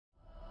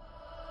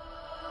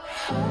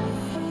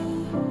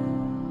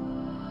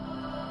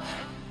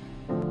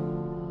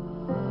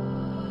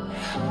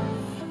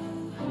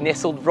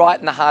Nestled right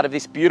in the heart of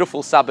this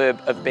beautiful suburb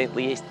of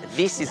Bentleigh East,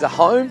 this is a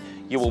home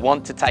you will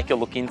want to take a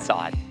look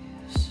inside.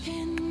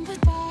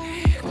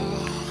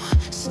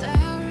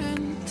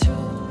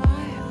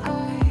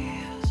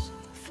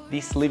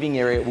 This living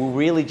area will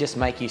really just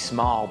make you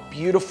smile.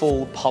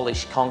 Beautiful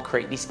polished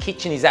concrete. This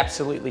kitchen is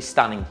absolutely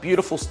stunning.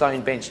 Beautiful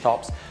stone bench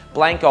tops.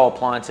 Blanco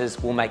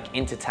appliances will make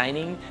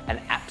entertaining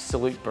an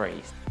absolute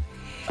breeze.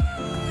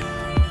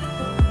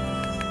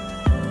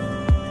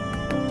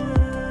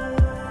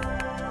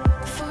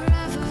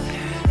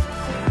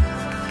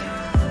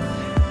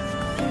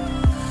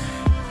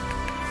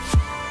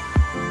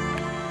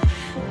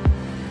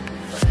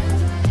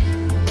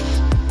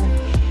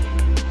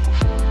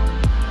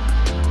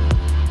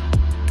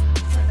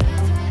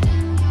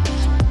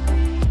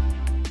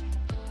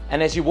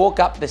 And as you walk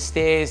up the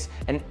stairs,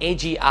 an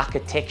edgy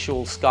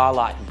architectural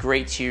skylight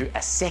greets you,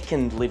 a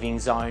second living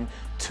zone,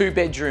 2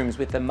 bedrooms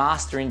with the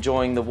master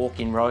enjoying the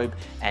walk-in robe,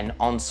 an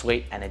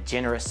ensuite and a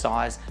generous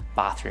size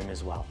bathroom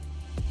as well.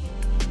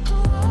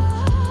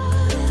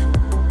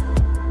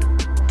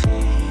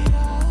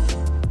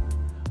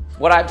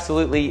 What I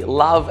absolutely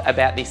love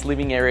about this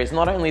living area is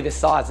not only the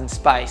size and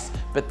space,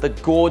 but the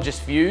gorgeous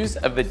views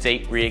of the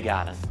deep rear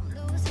garden.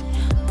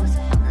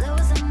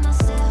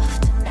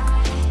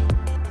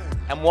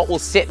 And what will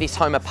set this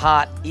home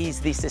apart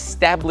is this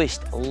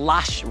established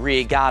lush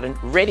rear garden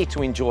ready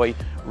to enjoy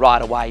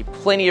right away.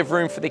 Plenty of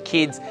room for the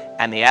kids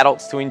and the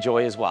adults to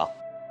enjoy as well.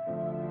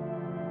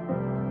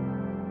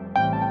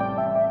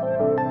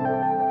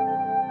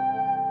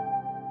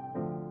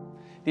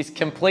 This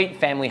complete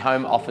family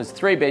home offers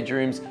 3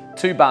 bedrooms,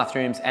 2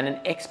 bathrooms and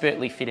an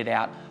expertly fitted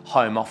out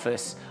home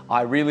office.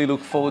 I really look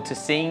forward to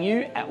seeing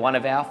you at one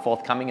of our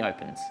forthcoming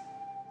opens.